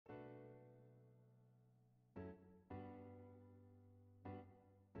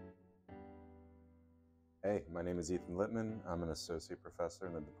Hey, my name is Ethan Lippmann. I'm an associate professor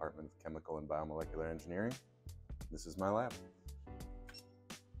in the Department of Chemical and Biomolecular Engineering. This is my lab.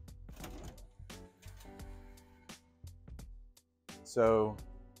 So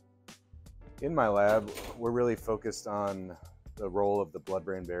in my lab, we're really focused on the role of the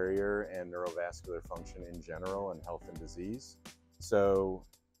blood-brain barrier and neurovascular function in general in health and disease. So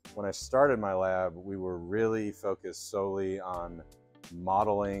when I started my lab, we were really focused solely on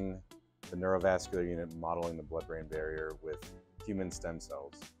modeling the neurovascular unit, modeling the blood-brain barrier with human stem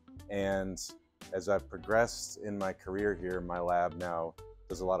cells. And as I've progressed in my career here, my lab now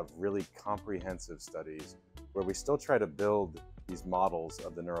does a lot of really comprehensive studies where we still try to build these models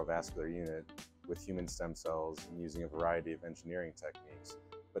of the neurovascular unit with human stem cells and using a variety of engineering techniques.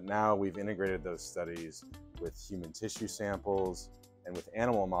 But now we've integrated those studies with human tissue samples and with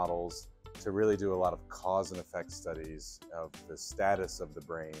animal models to really do a lot of cause and effect studies of the status of the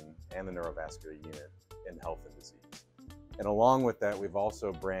brain and the neurovascular unit in health and disease. And along with that, we've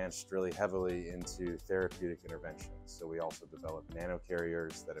also branched really heavily into therapeutic interventions. So we also develop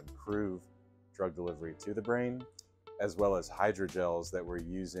nanocarriers that improve drug delivery to the brain, as well as hydrogels that we're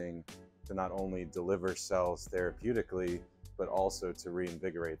using to not only deliver cells therapeutically, but also to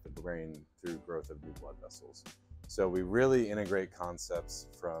reinvigorate the brain through growth of new blood vessels. So we really integrate concepts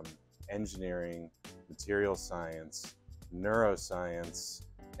from engineering, material science, neuroscience,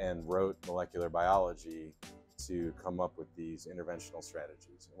 and rote molecular biology to come up with these interventional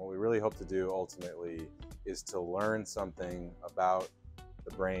strategies. And what we really hope to do ultimately is to learn something about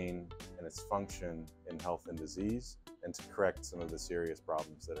the brain and its function in health and disease, and to correct some of the serious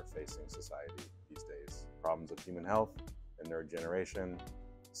problems that are facing society these days. Problems of human health and neurodegeneration.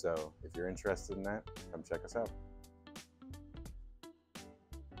 So if you're interested in that, come check us out.